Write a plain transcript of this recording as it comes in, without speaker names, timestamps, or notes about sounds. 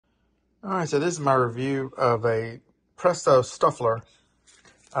All right, so this is my review of a Presto Stuffler.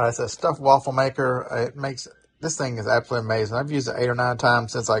 It's a stuffed waffle maker. This thing is absolutely amazing. I've used it 8 or 9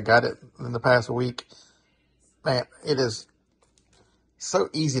 times since I got it in the past week. Man, it is so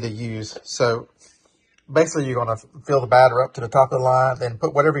easy to use. So basically, you're going to fill the batter up to the top of the line, then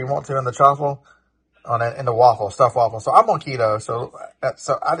put whatever you want to in the chaffle in the waffle, stuffed waffle. So I'm on keto, so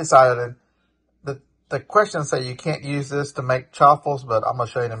I decided that the questions say you can't use this to make chaffles, but I'm going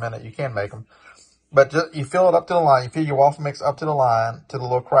to show you in a minute. You can make them. But you fill it up to the line. You fill your waffle mix up to the line, to the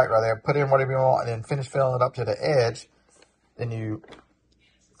little crack right there. Put in whatever you want, and then finish filling it up to the edge. Then you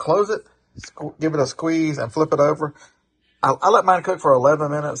close it, give it a squeeze, and flip it over. I let mine cook for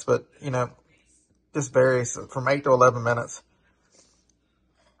 11 minutes, but, this varies from 8 to 11 minutes.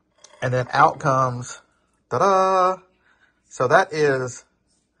 And then out comes, ta-da! So that is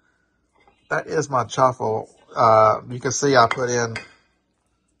my chaffle. You can see I put in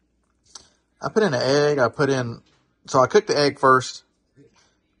an egg. So I cooked the egg first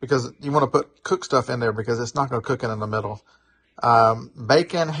because you want to cook stuff in there because it's not going to cook in the middle.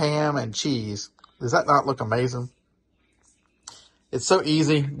 Bacon, ham, and cheese. Does that not look amazing? It's so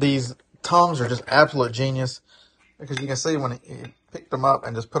easy. These tongs are just absolute genius because you can see when you pick them up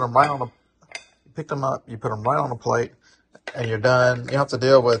and just put them right on you put them right on the plate, and you're done. You don't have to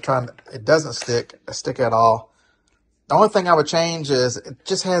deal with it doesn't stick at all. The only thing I would change is it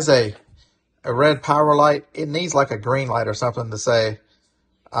just has a red power light. It needs like a green light or something to say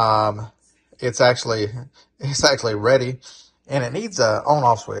it's actually ready, and it needs a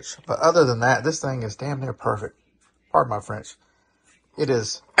on-off switch. But other than that, this thing is damn near perfect. Pardon my French. It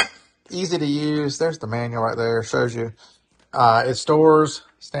is easy to use. There's the manual right there. It shows you. It stores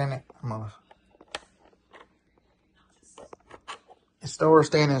standing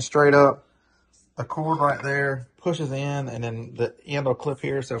straight up. The cord right there pushes in, and then the end will clip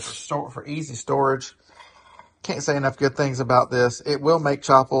here. So for easy storage. Can't say enough good things about this. It will make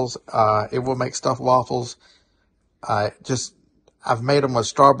chaffles. It will make stuffed waffles. I've made them with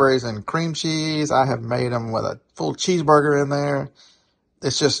strawberries and cream cheese. I have made them with a full cheeseburger in there.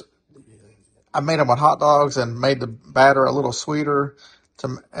 I made them with hot dogs and made the batter a little sweeter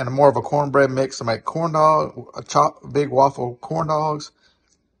and more of a cornbread mix to make big waffle corn dogs.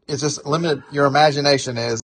 It's just limited. Your imagination is.